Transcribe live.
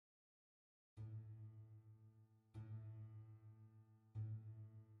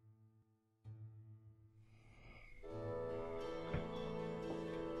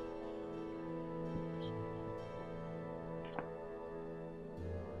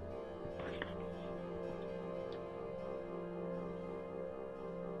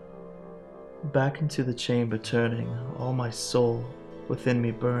back into the chamber turning, all my soul within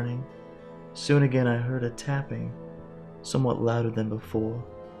me burning. Soon again I heard a tapping, somewhat louder than before.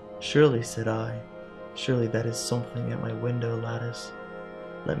 Surely, said I, surely that is something at my window lattice.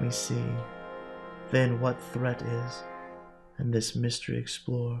 Let me see, then what threat is, and this mystery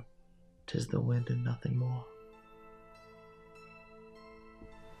explore. 'Tis the wind and nothing more.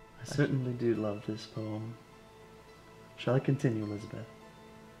 I certainly do love this poem. Shall I continue, Elizabeth?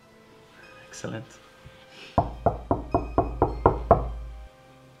 Excellent.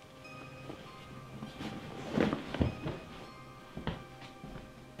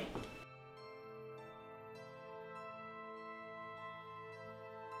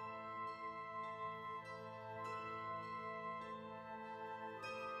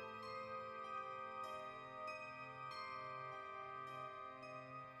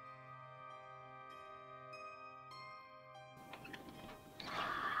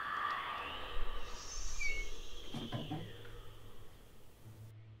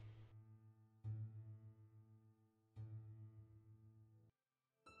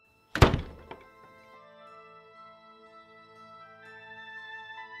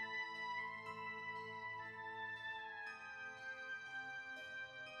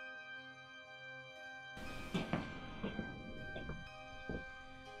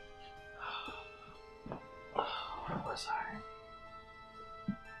 Where was I?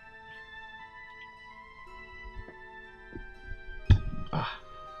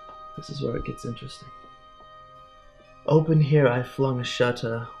 This is where it gets interesting. Open here I flung a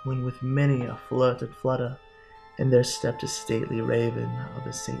shutter, when with many a flirted flutter, and there stepped a stately raven of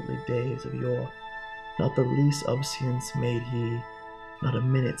the saintly days of yore. Not the least obeisance made he, not a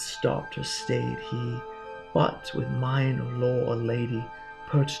minute stopped or stayed he, but with mine or lord or lady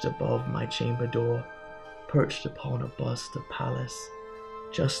perched above my chamber door, perched upon a bust of Pallas,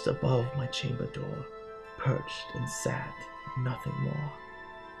 just above my chamber door, perched and sat, and nothing more.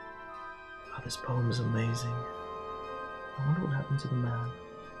 Oh, this poem is amazing. I wonder what happened to the man.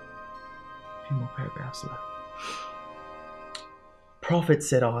 A few more paragraphs left. Prophet,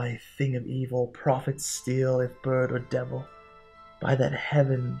 said I, thing of evil, prophet still, if bird or devil, by that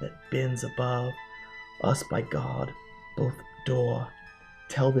heaven that bends above us, by God, both adore.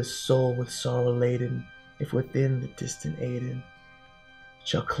 Tell this soul with sorrow laden, if within the distant Aidenn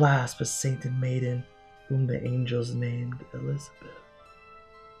shall clasp a sainted maiden, whom the angels named Elizabeth.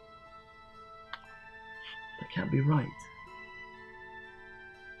 That can't be right.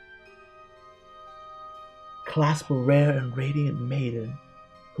 Clasp a rare and radiant maiden,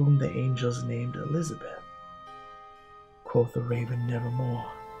 whom the angels named Elizabeth. Quoth the raven, nevermore.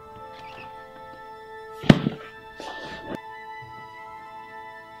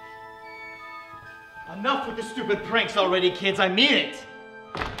 Enough with the stupid pranks already, kids. I mean it.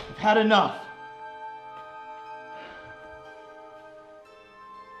 I've had enough.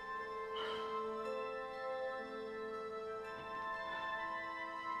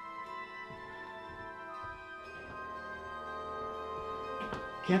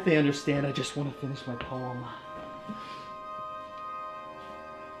 Can't they understand? I just want to finish my poem.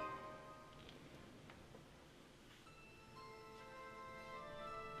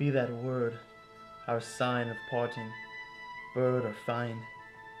 Be that word our sign of parting, bird or fine.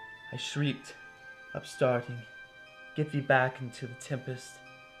 I shrieked, upstarting, get thee back into the tempest,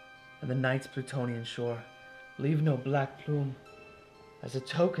 and the night's Plutonian shore. Leave no black plume, as a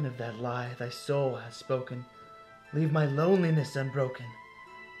token of that lie thy soul has spoken. Leave my loneliness unbroken.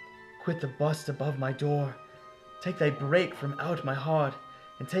 Quit the bust above my door. Take thy break from out my heart,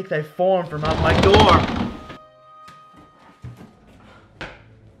 and take thy form from out my door.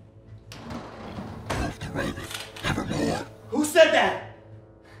 Who said that?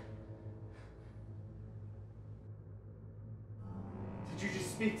 Did you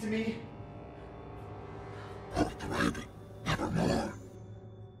just speak to me? Of the raven, nevermore.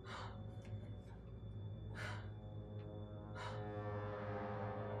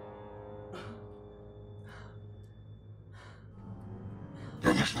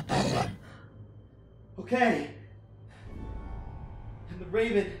 Finish the poem. Okay. And the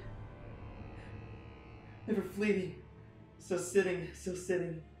raven, never fleeting, still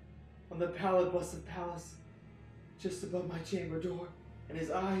sitting on the pallid bust of Pallas, just above my chamber door, and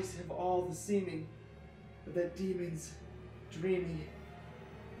his eyes have all the seeming of that demon's dreaming,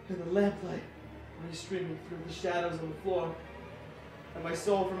 and the lamplight only streaming through the shadows on the floor, and my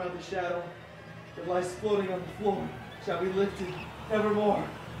soul from out the shadow that lies floating on the floor shall be lifted evermore.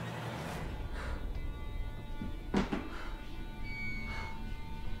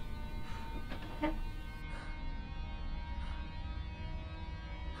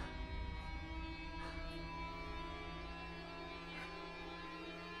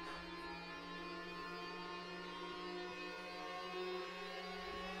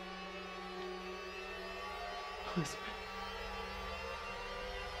 Elizabeth.